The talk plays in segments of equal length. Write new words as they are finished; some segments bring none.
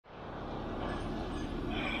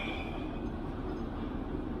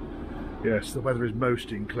Yes, the weather is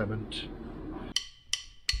most inclement.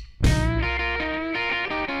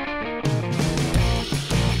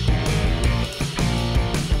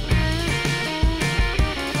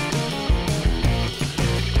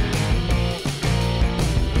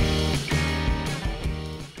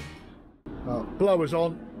 Blowers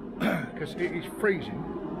on because it is freezing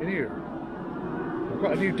in here. I've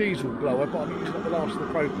got a new diesel blower, but I'm using up the last of the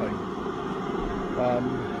propane.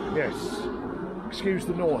 Yes, excuse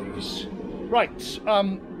the noise. Right,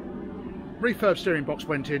 refurb steering box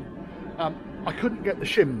went in. I couldn't get the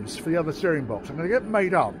shims for the other steering box. I'm going to get them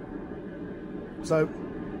made up. So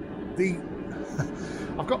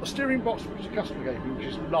I've got the steering box which the customer gave me, which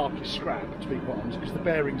is largely scrap, to be quite honest, because the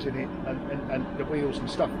bearings in it and the wheels and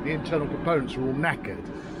stuff, the internal components are all knackered.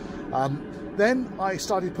 Then I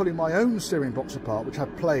started pulling my own steering box apart, which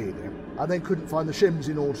had play in it, and then couldn't find the shims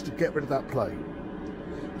in order to get rid of that play.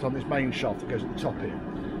 It's on this main shaft that goes at the top here.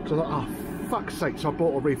 So I thought, oh, fuck's sake, so I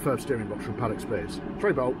bought a refurb steering box from Pallet Spares.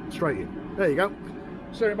 3-bolt, straight in. There you go.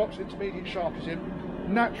 Steering box, intermediate shaft is in.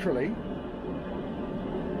 Naturally,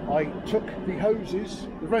 I took the hoses,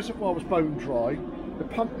 the reservoir was bone dry, the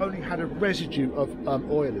pump only had a residue of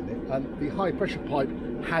oil in it, and the high pressure pipe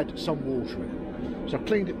had some water in it. So I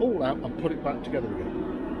cleaned it all out and put it back together again.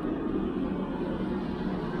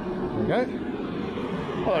 There we go.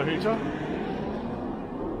 Hello, heater.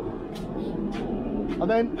 And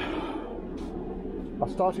then I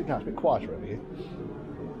started, now it's a bit quieter over here,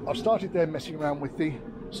 I started then messing around with the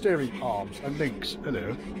steering arms and links.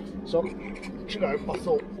 Hello. So, you know, I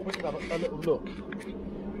thought, well, we can have a little look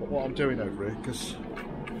at what I'm doing over here, because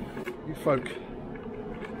you folk,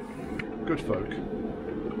 good folk,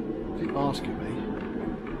 keep asking me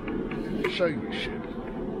to show you shit.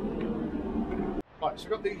 Right, so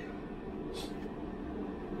I've got the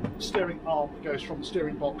steering arm that goes from the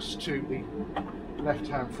steering box to the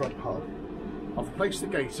left-hand front hub. I've replaced the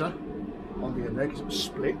gaiter on the end there because it was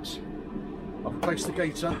split. I've replaced the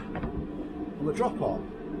gaiter on the drop arm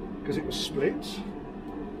because it was split,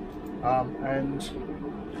 and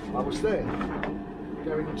I was then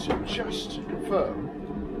going to just confirm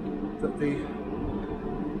that the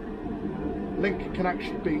link can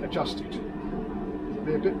actually be adjusted. It'd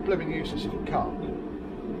be a bit blooming useless if it can't.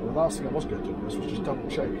 And the last thing I was going to do was just double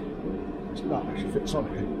check this nut actually fits on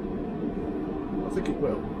here. I think it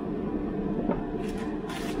will.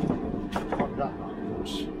 Like that nut, of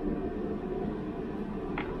course.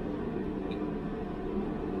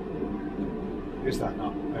 Is that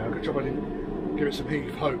nut? Good job I didn't give it some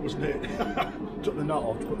heave ho, wasn't it? Took the nut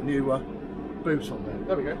off to put the new boot on there.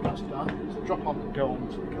 There we go, that's done. So the drop arm can go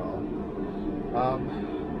onto the car.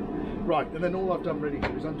 Right, and then all I've done really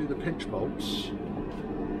here is undo the pinch bolts,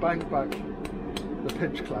 bang back the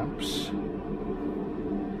pinch clamps,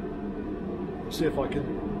 see if I can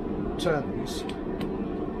turn these.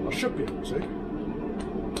 I should be able to.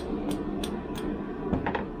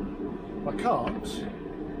 If I can't,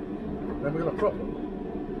 then we've got a problem.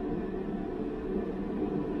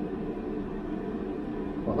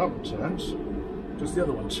 Well, that one turns. Does the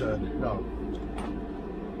other one turn? No.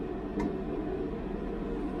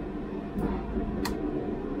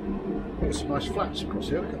 There's some nice flats across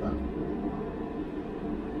here, look at that.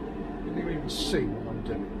 Can you even see what I'm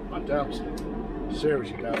doing? I doubt it.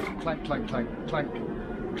 Seriously doubt it. Clank, clank, clank, clank,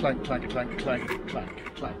 clank, clank, clank, clank,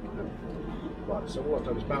 clank, clank. Right, so what I've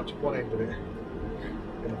done is mounted one end of it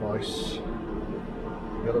in a vise,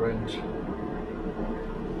 the other end,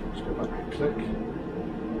 just go back and click.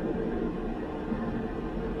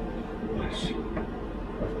 Nice.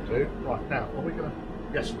 That'll do. Right, now, are we going to,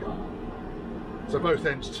 yes we are. So both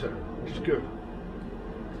ends turn, which is good.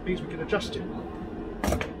 It means we can adjust it.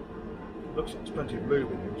 Looks like there's plenty of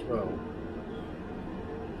lube in here as well.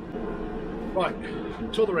 Right,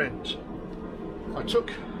 to other end. I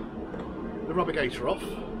took the rubber gaiter off.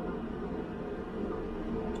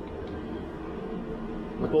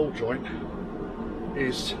 The ball joint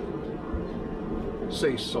is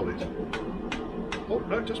seized solid. Oh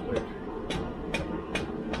no, it just moved.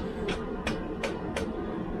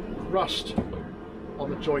 Rust on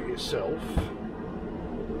the joint itself.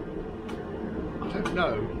 I don't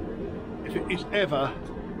know if it is ever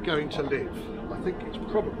going to live. I think it's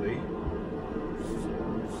probably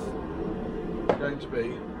going to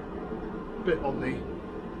be a bit on the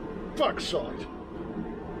back side.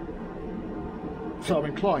 So I'm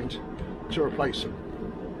inclined to replace them.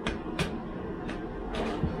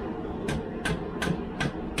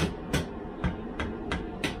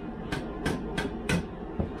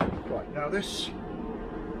 Right, now this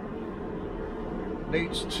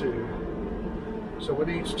needs to, so we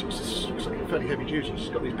need to, it's looks like a fairly heavy duty, it's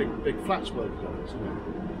got these big flats welded on it, isn't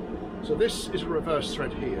it? So this is a reverse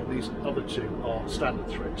thread here. These other two are standard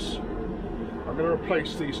threads. I'm going to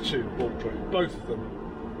replace these two ball joints. Both of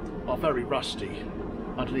them are very rusty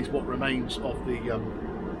underneath what remains of the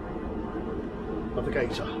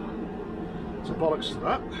gaiter. So bollocks to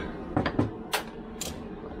that.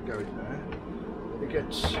 Go in there. It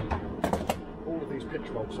gets all of these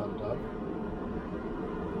pinch bolts undone.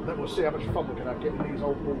 Then we'll see how much fun we're going to have getting these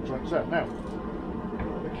old ball joints out. Now,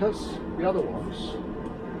 because the other ones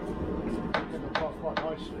came apart quite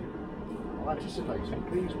nicely, I'm anticipating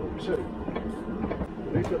these will too.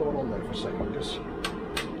 We'll leave the other one on there for a second because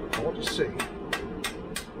I want to see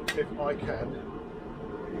if I can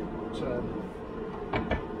turn.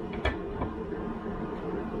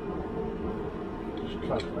 Just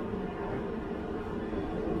close that.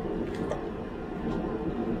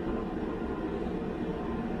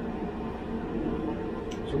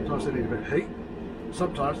 Sometimes they need a bit of heat,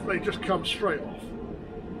 sometimes they just come straight off.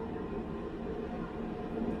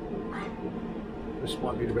 This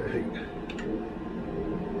might need a bit of heat.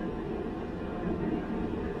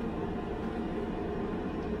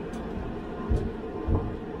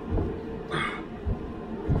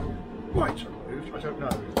 Right, moved, I don't know.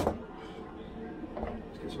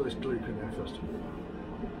 Let's get some of this glue in there first.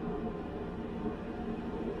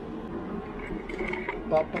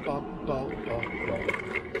 Bum, bum, bum, bum, bum, bum.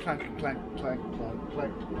 Clank, clank, clank, clank,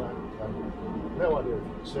 clank, clank, clank. No idea if you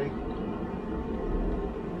can see.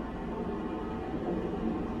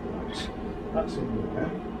 Right, that's in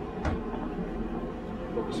there.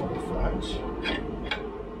 Put this on the flange.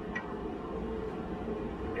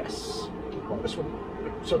 Yes. Right, this one.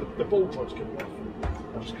 So the ball joint's coming off.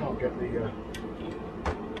 I just can't get the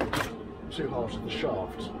two halves of the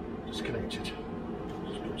shaft disconnected.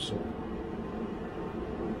 Just put some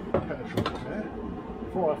penetrate there.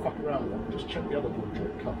 Before I fuck around with them, just check the other ball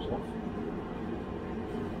joint comes off.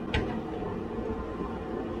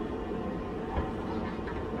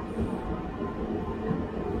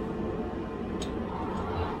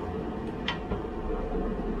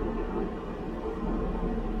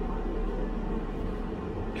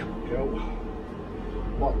 Come on, girl.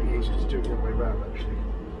 Might be easier to do it the other way around actually.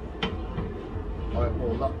 I have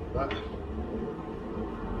more luck with that.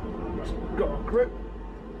 Just got a grip.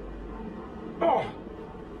 Oh!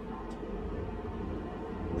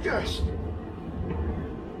 Yes!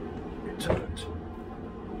 It turned.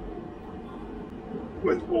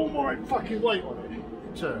 With all my fucking weight on it,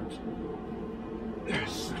 it turned.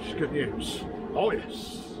 Yes, which is good news. Oh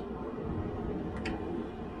yes.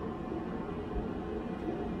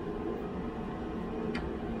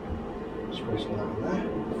 Spray some of that in there.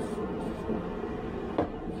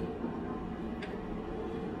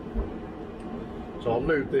 So I'll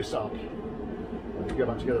lube this up and get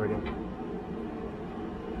back together again.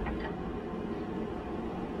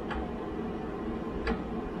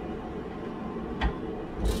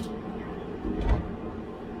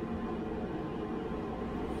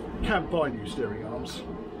 You can buy new steering arms,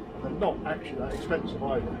 and they're not actually that expensive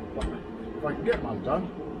either, but if I can get them undone,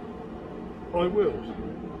 I will.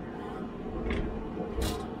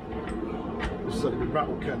 This has only been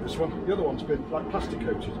rattle can, this one. The other one's been like plastic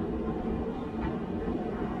coated.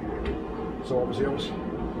 So obviously I was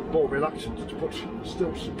more reluctant to put the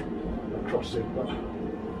Stilson across it, but I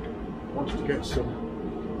wanted to get some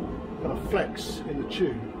kind of flex in the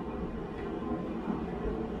tube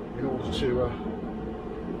in order to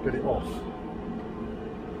get it off.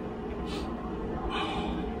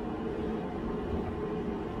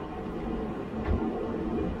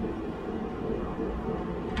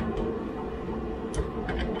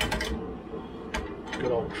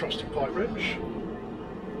 Good old trusty pipe wrench.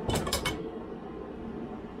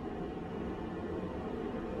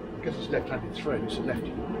 Because it's left-handed thread, it's a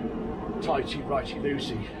lefty tighty, righty,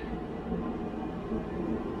 loosey.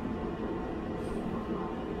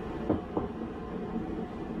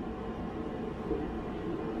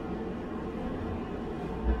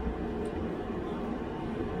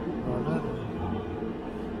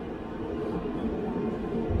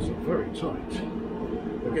 It's very tight.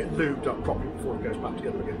 They'll get lubed up properly before it goes back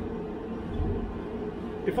together again.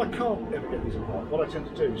 If I can't ever get these apart, what I tend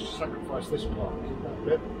to do is sacrifice this part, keep that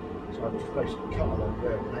bit. So I just basically cut along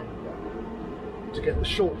there and hang it down. To get the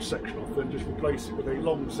short section off, then just replace it with a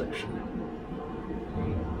long section.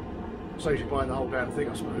 Saves you buying the whole damn thing,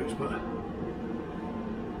 I suppose, but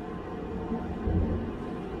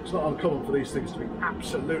it's not uncommon for these things to be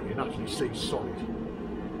absolutely and utterly seized solid.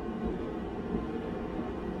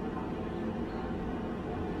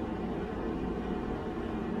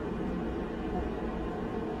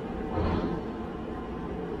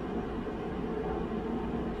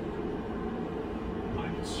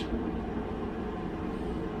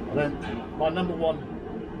 And then my number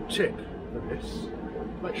one tip for this,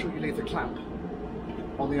 make sure you leave the clamp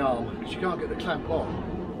on the arm, because you can't get the clamp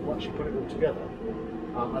on once you put it all together,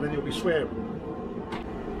 and then you'll be swearing.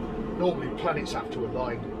 Normally planets have to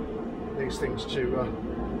align these things to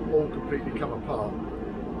all completely come apart.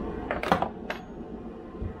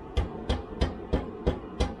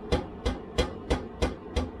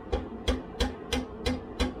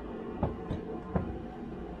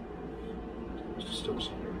 Still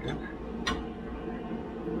somewhere again.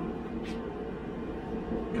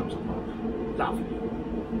 Comes up now. Lovely.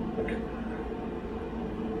 Okay.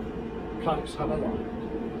 Planets have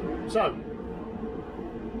aligned. So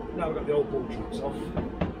now we've got the old ball joints off,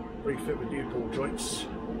 refit with new ball joints,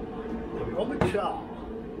 put it on the car.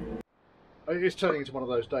 It is turning into one of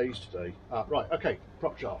those days today. Right, okay,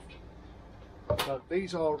 prop shaft. So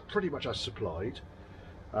these are pretty much as supplied.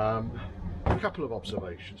 A couple of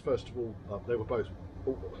observations. First of all, they were both,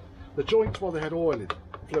 the joints, while they had oil in them,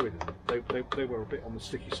 fluid in them, they were a bit on the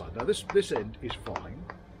sticky side. Now this end is fine.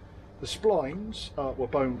 The splines were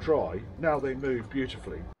bone dry. Now they move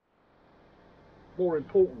beautifully. More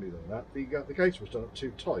importantly than that, the gator was done up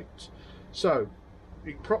too tight, so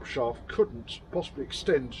the prop shaft couldn't possibly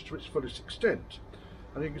extend to its fullest extent.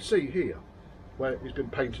 And you can see here, where it's been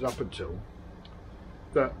painted up until,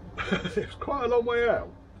 that it's quite a long way out.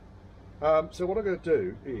 So what I'm going to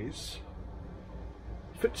do is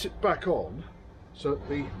fix it back on so that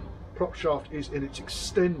the prop shaft is in its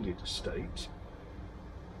extended state,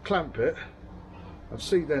 clamp it, and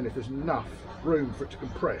see then if there's enough room for it to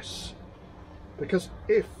compress. Because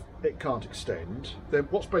if it can't extend, then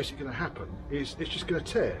what's basically going to happen is it's just going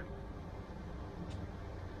to tear.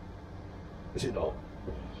 Is it not?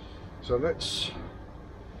 So let's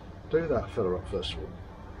do that fella up first of all.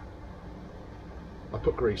 I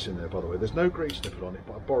put grease in there, by the way. There's no grease nipple on it,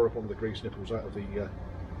 but I borrowed one of the grease nipples out of the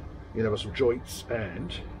universal joints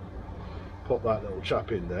and pop that little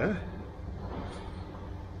chap in there.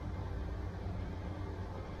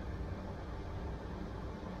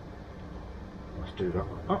 Let's do that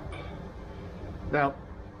one up. Now,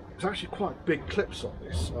 there's actually quite big clips on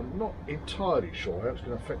this. I'm not entirely sure how it's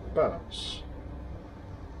going to affect the balance.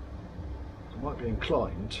 I might be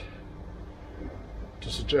inclined to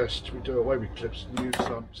suggest we do away with clips and use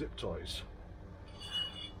some zip ties.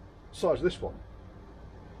 The size of this one,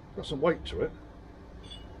 got some weight to it.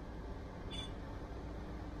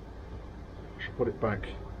 Should put it back.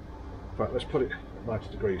 In fact, let's put it 90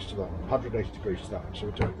 degrees to that one, 180 degrees to that one, so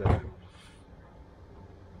we'll do it there.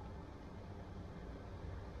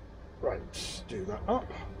 Right, do that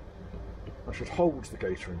up. I should hold the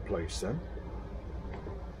gator in place then.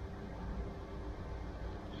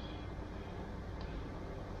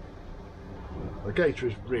 The gator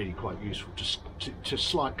is really quite useful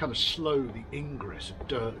to kind of slow the ingress of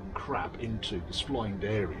dirt and crap into the splined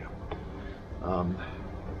area.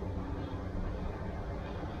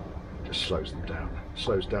 Just slows them down.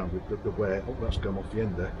 Slows down with the wear. Oh, that's come off the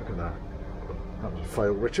end there. Look at that. That was a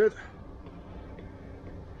fail, Richard.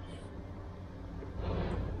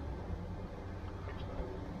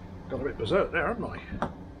 Got a bit berserk there, haven't I?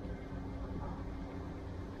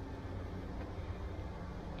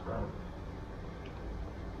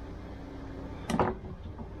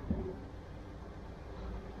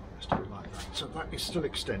 Let's do it like that. So that is still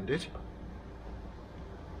extended.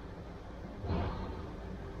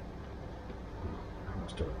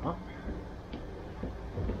 Let's do it up.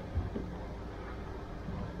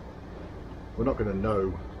 We're not going to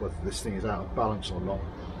know whether this thing is out of balance or not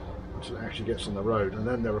until it actually gets on the road, and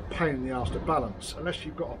then they're a pain in the arse to balance unless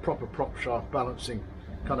you've got a proper prop shaft balancing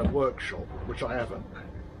kind of workshop, which I haven't,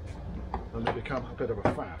 and they become a bit of a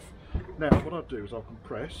faff. Now what I'll do is I'll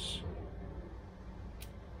compress,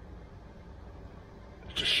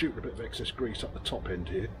 just shoot a bit of excess grease up the top end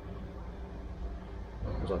here,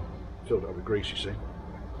 because I filled it up with grease, you see.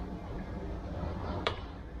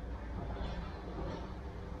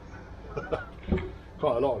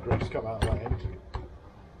 Quite a lot of grease come out of that end.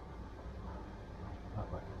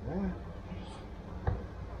 That back in there.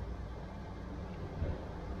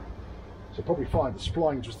 So probably find the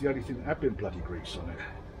splines was the only thing that had been bloody grease on it.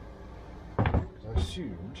 Because I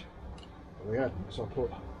assumed that they hadn't, so I put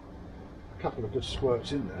a couple of good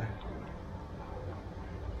squirts in there.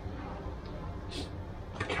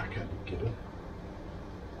 Cack and given.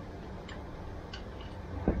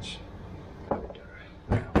 Right. There we go.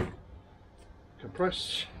 Now,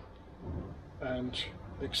 compress and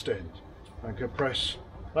extend. And compress,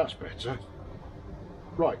 that's better.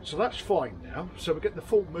 Right, so that's fine now. So we're getting the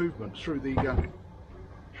full movement through the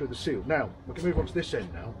seal. Now we can move on to this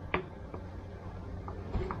end now.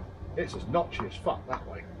 It's as notchy as fuck that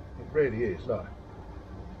way. really is. Look,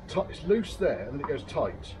 it's loose there, and then it goes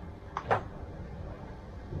tight.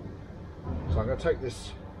 So I'm going to take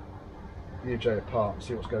this UJ apart and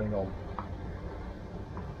see what's going on.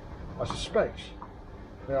 I suspect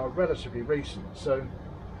they are relatively recent, so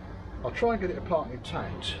I'll try and get it apart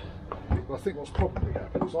intact. But I think what's probably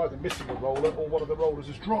happened is either missing a roller or one of the rollers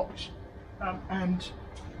has dropped and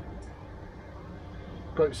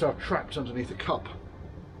got itself trapped underneath a cup,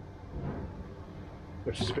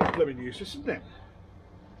 which is a bit blooming useless, isn't it?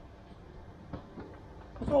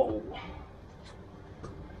 Oh,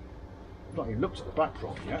 I've not even looked at the back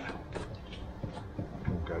prop yet.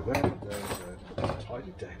 We'll go there.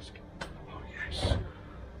 Tidy desk. Oh yes.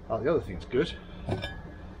 Oh, the other thing's good.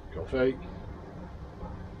 Coffee.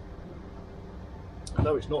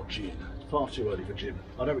 No, it's not gin. It's far too early for gin.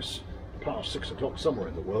 I know it's past 6 o'clock somewhere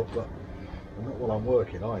in the world, but not while I'm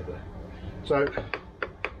working either. So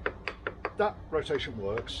that rotation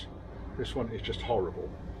works. This one is just horrible.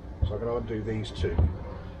 So I'm going to undo these two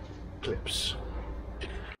clips.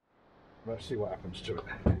 Let's see what happens to it.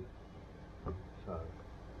 So,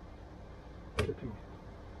 clipping.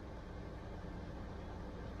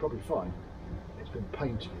 Probably fine. It's been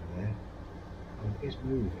painted in there and it is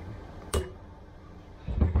moving.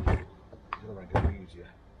 The other end going easier.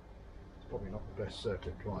 It's probably not the best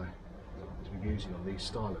circuit plier to be using on these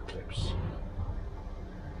style of clips.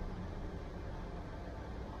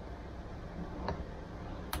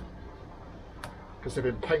 Because they've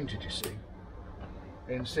been painted, you see,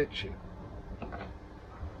 in situ,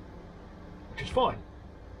 which is fine.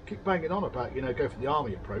 Keep banging on about, you know, go for the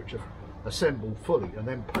army approach of assemble fully and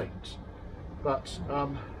then paint, but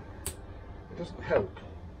it doesn't help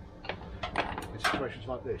in situations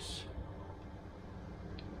like this.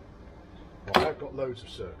 Well, I've got loads of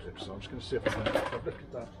circlips, so I'm just going to see if I've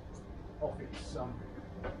lifted that off its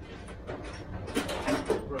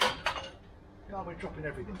room. Can't be dropping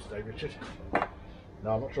everything today, Richard.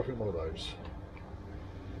 No, I'm not dropping one of those.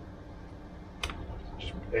 It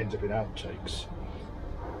just ends up in outtakes.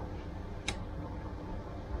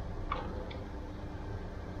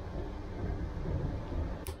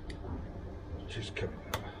 She's coming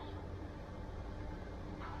out.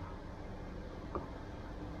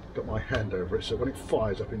 Got my hand over it, so when it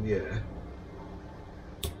fires up in the air,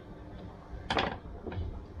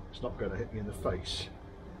 it's not going to hit me in the face.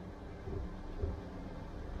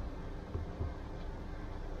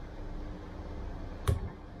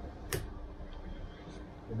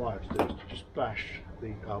 What I might have to do is to just bash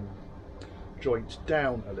the joints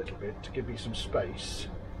down a little bit to give me some space.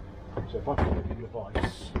 So if I put the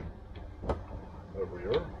device over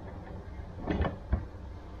here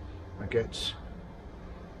and get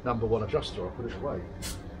number one adjuster, I'll put it away.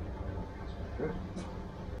 Good.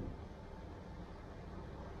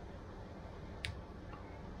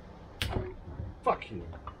 Fuck you.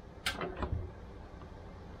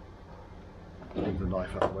 Move the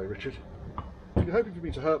knife out of the way, Richard. If you're hoping for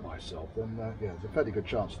me to hurt myself, then yeah, there's a fairly good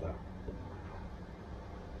chance of that.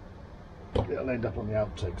 It'll end up on the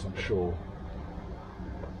outtakes, I'm sure.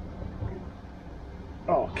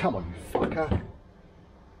 Oh, come on, you fucker.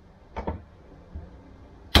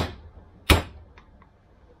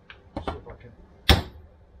 See if I can.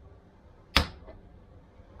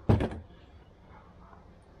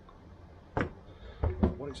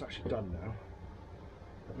 What it's actually done now,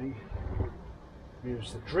 let me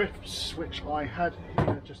use the drifts, which I had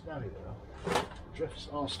here just now. Here they are. Drifts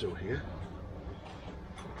are still here.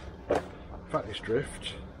 In fact, this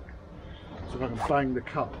drift, so if I can bang the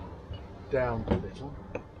cup down a little.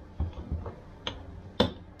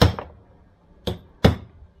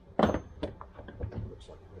 Looks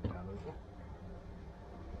like it went down a little.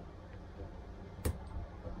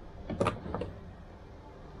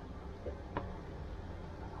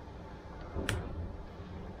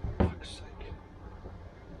 For fuck's sake.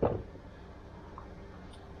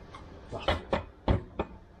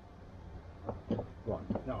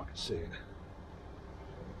 Right, now I can see it.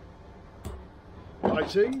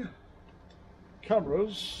 Lighting,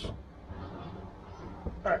 cameras,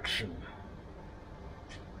 action.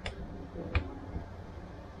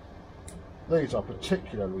 These are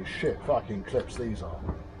particularly shit fucking clips, these are.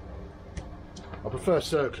 I prefer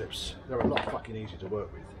circlips, they're a lot fucking easier to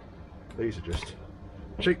work with. These are just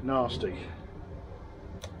cheap nasty.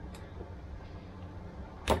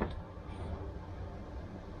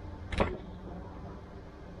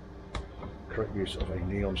 Correct use of a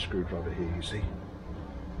neon screwdriver here, you see.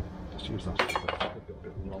 Let's use that. I've got a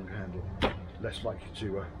bit of a long handle, less likely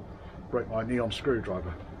to break my neon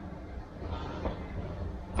screwdriver.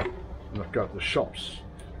 And I've got to the shops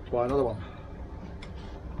to buy another one.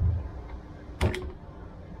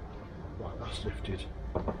 it's lifted.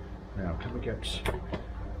 Now, can we get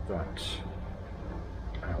that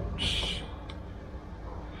out?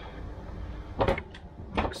 For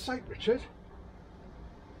fuck's sake, Richard.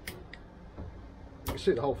 You can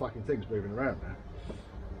see the whole fucking thing's moving around now.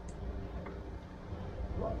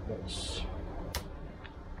 Right, let's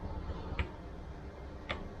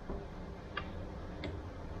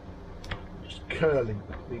just curling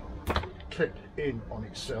the clip in on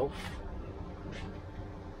itself,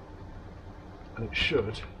 and it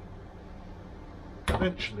should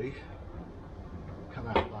eventually come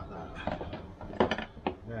out like that.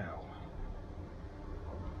 Now,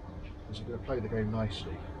 is it going to play the game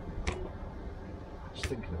nicely? Just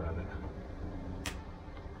thinking about it.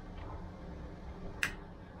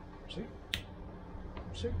 See?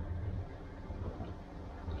 See?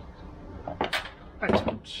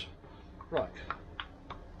 Excellent. Right.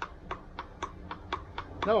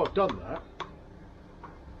 Now I've done that,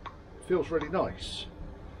 it feels really nice.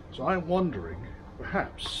 So I'm wondering,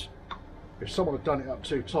 perhaps, if someone had done it up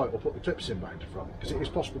too tight or put the clips in back to front, because it is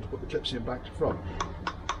possible to put the clips in back to front.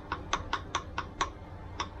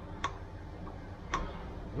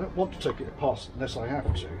 I don't want to take it apart unless I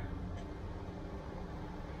have to.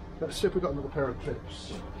 Let's see if we've got another pair of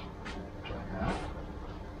clips.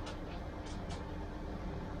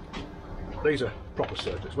 These are proper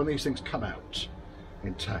circuits. When these things come out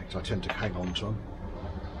intact, I tend to hang on to them.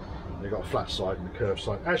 They've got a flat side and a curved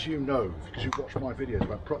side, as you know, because you've watched my videos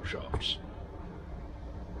about prop shafts.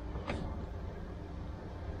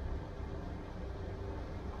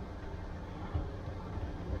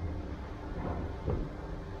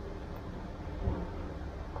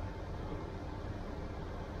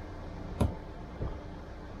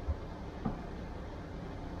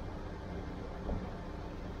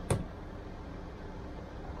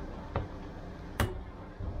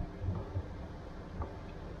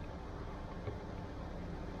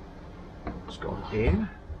 It's gone in.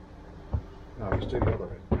 Now let's do the other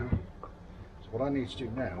end now. So what I need to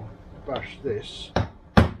do now, bash this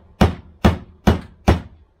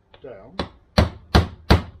down,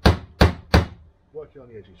 working on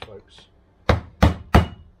the edges, folks, so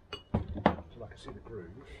I can see the groove.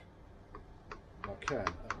 I can,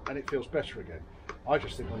 and it feels better again. I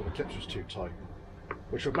just think one of the clips was too tight,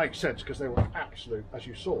 which would make sense because they were absolute, as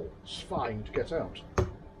you saw, spine to get out.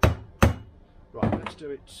 Right, let's do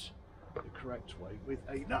it the correct way with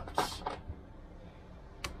a nut.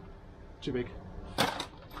 Too big.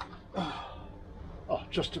 Oh,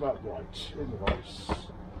 just about right in the vise.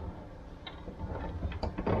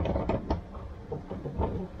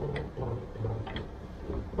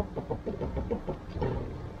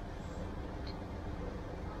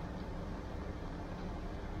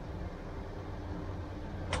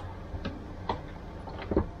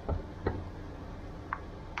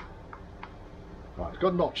 Right, it's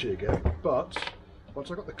got a notch here again, but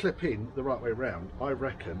once I got the clip in the right way round, I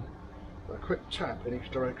reckon a quick tap in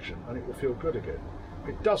each direction and it will feel good again. If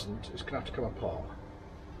it doesn't, it's going to have to come apart.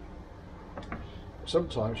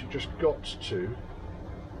 Sometimes you've just got to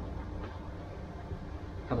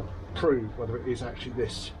kind of prove whether it is actually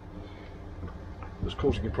this that's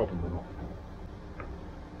causing your problem or not.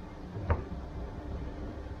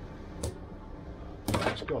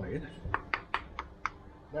 It's gone in.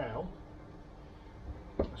 Now,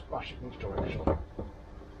 let's bash it in each direction.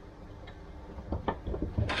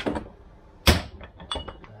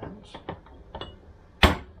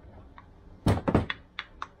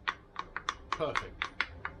 Perfect.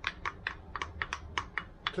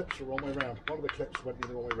 Clips are the wrong way round. One of the clips went in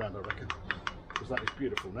the wrong way round, I reckon. Because that is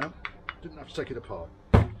beautiful now. Didn't have to take it apart.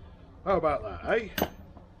 How about that, eh?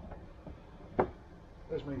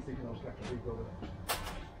 There's me thinking I was going to rebuild a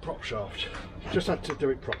prop shaft. Just had to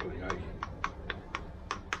do it properly, eh?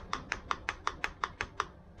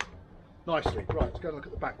 Nicely. Right, let's go and look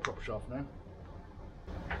at the back prop shaft now.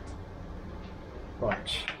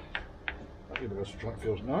 Right. That universal joint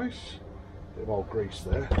feels nice. Bit of old grease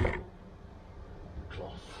there.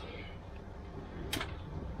 Cloth.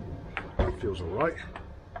 That feels alright.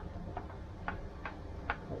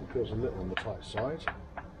 That one feels a little on the tight side.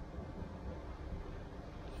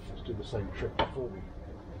 Let's do the same trick before we.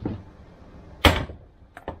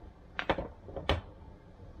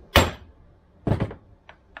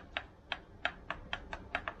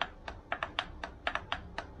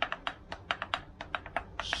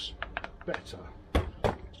 Better.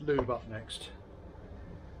 Let's lube up next.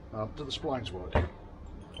 Do the splines work?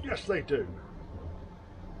 Yes, they do.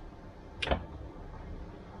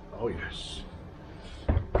 Oh yes.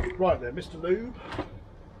 Right then, Mr. Lube.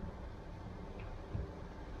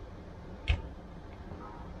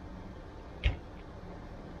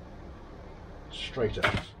 straight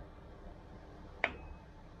out.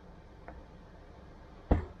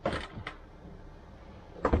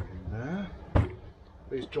 In there.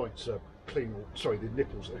 These joints are clean, sorry, the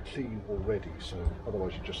nipples are clean already, so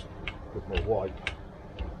otherwise you just put more wipe.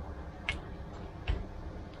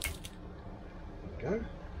 There we go.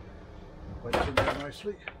 Went in there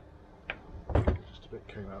nicely. Just a bit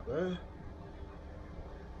came out there.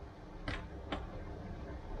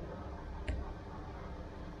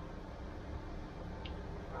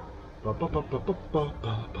 I'll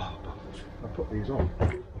put these on.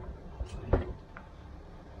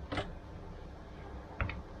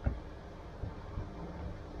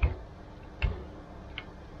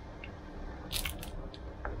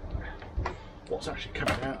 What's actually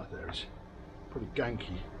coming out of there is pretty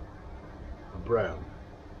ganky and brown.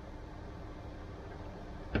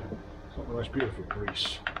 It's not the most beautiful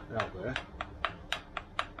grease out there.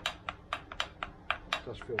 It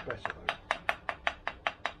does feel better though.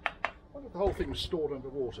 I wonder if the whole thing was stored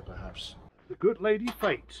underwater perhaps. The good lady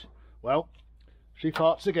Fate. Well, she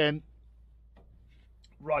farts again.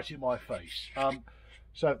 Right in my face.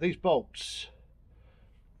 So these bolts,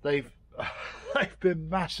 they've been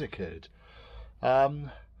massacred.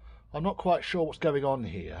 I'm not quite sure what's going on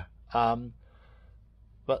here,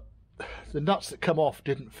 but the nuts that come off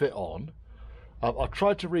didn't fit on. I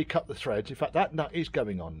tried to recut the threads. In fact, that nut is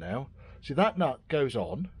going on now. See, that nut goes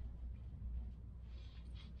on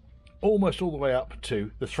almost all the way up to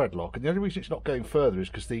the thread lock, and the only reason it's not going further is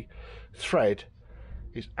because the thread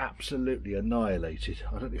is absolutely annihilated.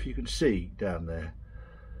 I don't know if you can see down there.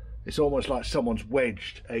 It's almost like someone's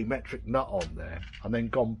wedged a metric nut on there and then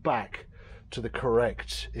gone back to the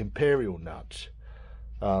correct imperial nut,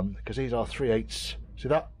 because these are 3/8. So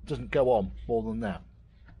that doesn't go on more than that.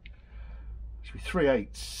 It should be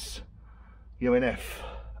 3/8 UNF,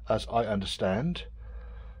 as I understand.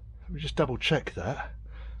 Let me just double check that.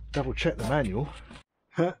 Double check the manual.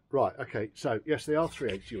 Right, okay, so yes, they are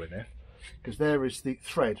 3/8 UNF, because there is the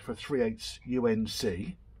thread for 3/8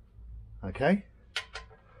 UNC. Okay,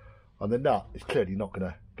 and the nut is clearly not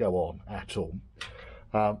going to go on at all.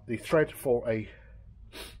 The thread for a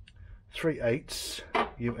 3/8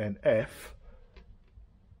 UNF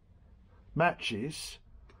matches,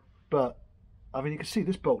 but I mean, you can see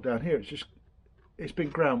this bolt down here, it's been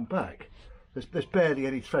ground back. There's barely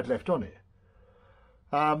any thread left on it,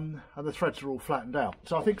 and the threads are all flattened out.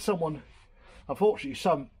 So I think someone, unfortunately,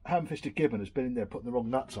 some ham-fisted gibbon has been in there putting the wrong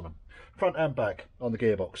nuts on them, front and back on the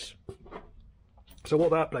gearbox. So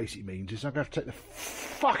what that basically means is I'm going to have to take the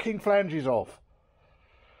fucking flanges off.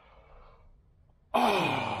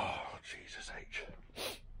 Oh, Jesus H.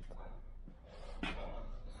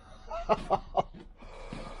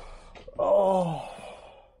 Oh,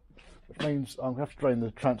 which means I'm going to have to drain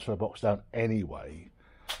the transfer box down anyway.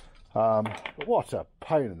 But what a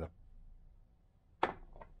pain in the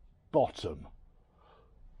bottom.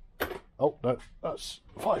 Oh, no, that's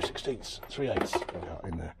 5/16, 3/8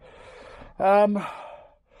 in there.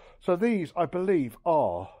 So these, I believe,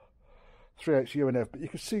 are 3/8 UNF, but you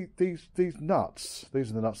can see these nuts,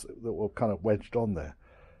 these are the nuts that were kind of wedged on there.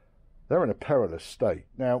 They're in a perilous state.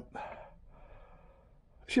 Now,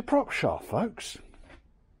 it's your prop shaft, folks.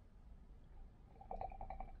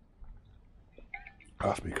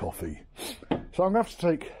 That's me coffee. So I'm going to have to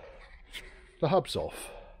take the hubs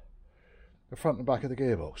off, the front and back of the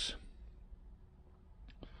gearbox.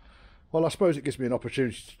 Well, I suppose it gives me an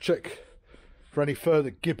opportunity to check for any further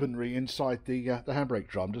gibbonry inside the handbrake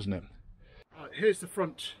drum, doesn't it? Right, here's the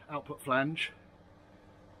front output flange,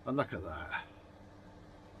 and look at that.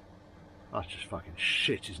 That's just fucking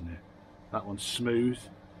shit, isn't it? That one's smooth.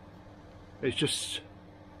 It's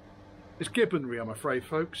gibbonry, I'm afraid,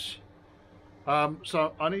 folks.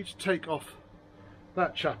 So I need to take off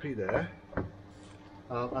that chappy there,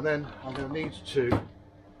 and then I'm going to need to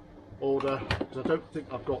order, because I don't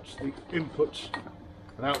think I've got the input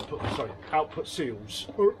and output seals.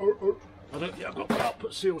 I don't think I've got the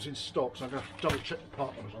output seals in stock, so I'm going to have to double check the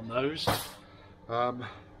part numbers on those.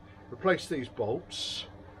 Replace these bolts.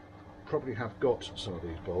 Probably have got some of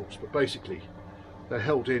these bolts, but basically they're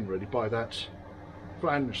held in really by that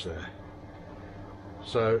flange there.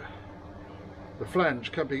 So the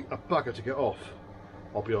flange can be a bugger to get off,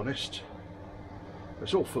 I'll be honest.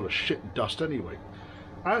 It's all full of shit and dust anyway.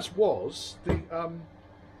 As was the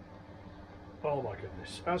oh my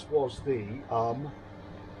goodness, as was the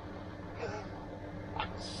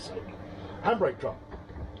handbrake drum.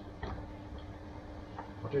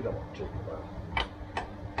 I do know what I'm talking about.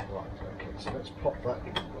 Right, okay, so let's pop that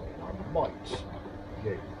in. I might be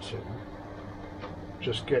able to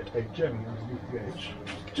just get a jemmy underneath the edge,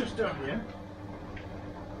 just down here.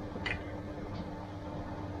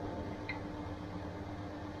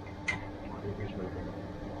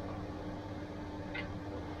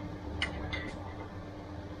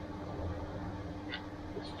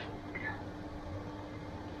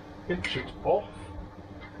 pinch it off.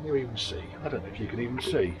 Can you even see? I don't know if you can even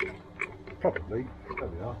see. Probably. There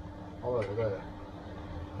we are. Oh, over there.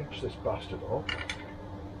 Pinch this bastard off.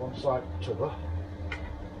 One side to the other.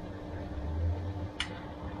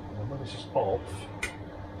 And when this is off,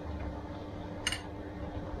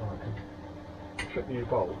 I can clip new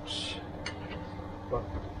bolts. But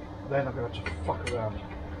then I'm going to have to fuck around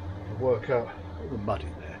and work out. A little mud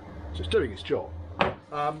in there. So it's doing its job.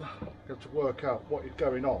 I'm going to have to work out what is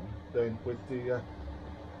going on then with the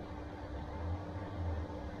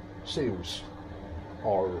seals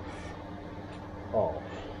are off.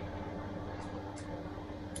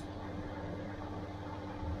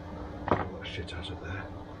 All that shit out of there.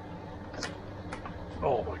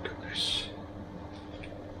 Oh my goodness.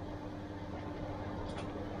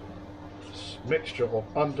 This mixture of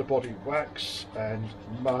underbody wax and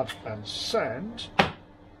mud and sand.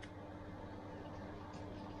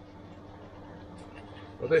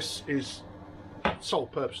 Well, this is the sole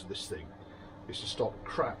purpose of this thing is to stop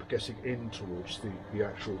crap getting in towards the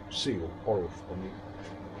actual seal or on the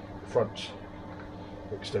front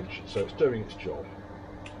extension. So it's doing its job.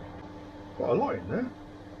 Got a lot in there.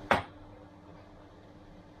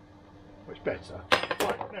 It's better.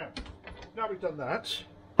 Right, now we've done that,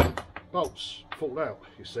 bolts fall out,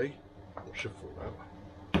 you see, or should fall out.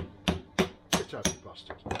 Get out, you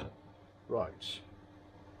bastard. Right,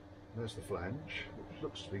 there's the flange, which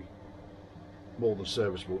looks to be more than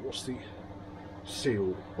serviceable. What's the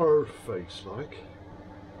seal or face like?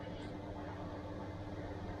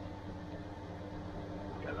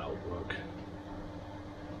 Yeah, that'll work.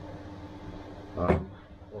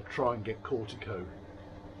 I'll try and get Cortico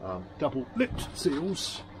double lipped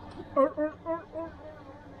seals.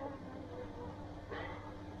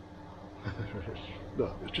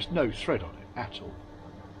 Look, there's just no thread on it at all.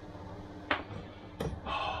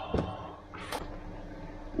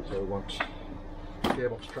 So I want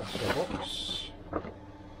gearbox transfer box. Are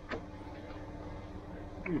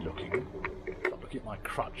you looking? Not looking at my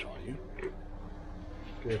crutch, are you?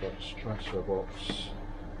 Gearbox transfer box.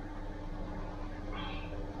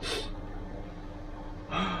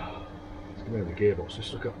 There the gearbox.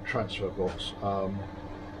 Let's look at transfer box.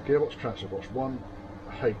 Gearbox transfer box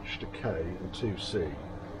 1H to K and 2C.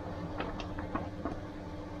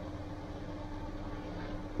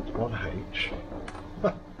 1H.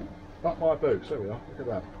 Up my boots. There we are. Look at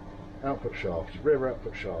that. Output shaft. Rear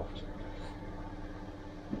output shaft.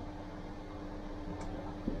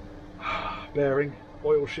 Bearing.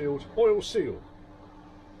 Oil shield. Oil seal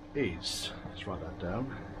is. Let's write that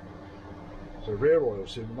down. So rear oil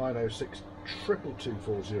seal 906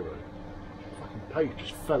 22240. Fucking page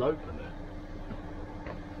just fell open there.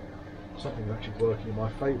 Something actually working in my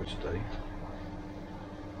favour today.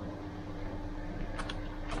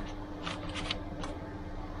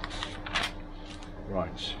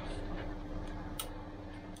 Right.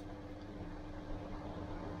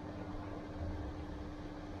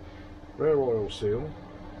 Rear oil seal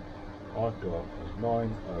I've got is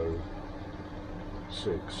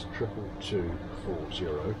 906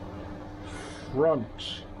 22240.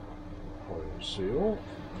 Front oil seal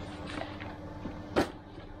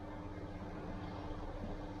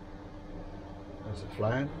there's a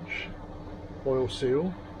flange oil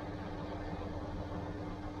seal,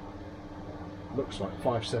 looks like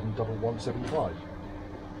 571175.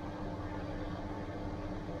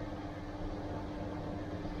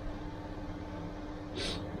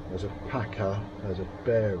 There's a packer, there's a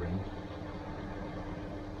bearing.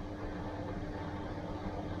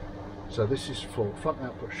 So this is for front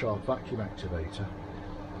output shaft vacuum activator,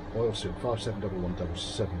 oil seal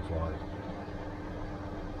 571175.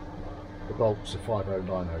 The bolts are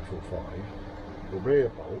 509045. The rear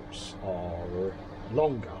bolts are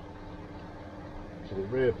longer. So the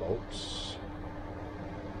rear bolts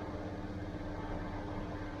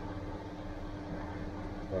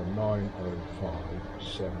are 905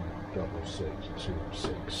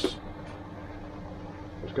 76626.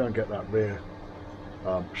 Let's go and get that rear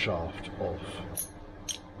shaft off.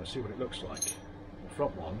 Let's see what it looks like. The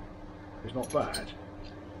front one is not bad.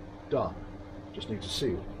 Done. Just needs a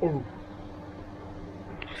seal. Oh,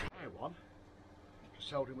 rear one just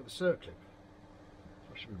held in with a circlip.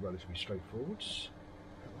 That should be relatively straightforward.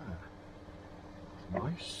 Look at that.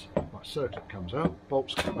 Nice. That circlip comes out.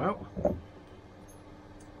 Bolts come out.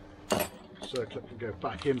 Circlip can go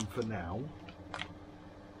back in for now.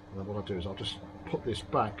 And then what I'll do is I'll just put this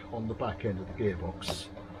back on the back end of the gearbox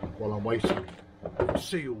while I'm waiting for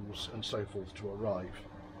seals and so forth to arrive.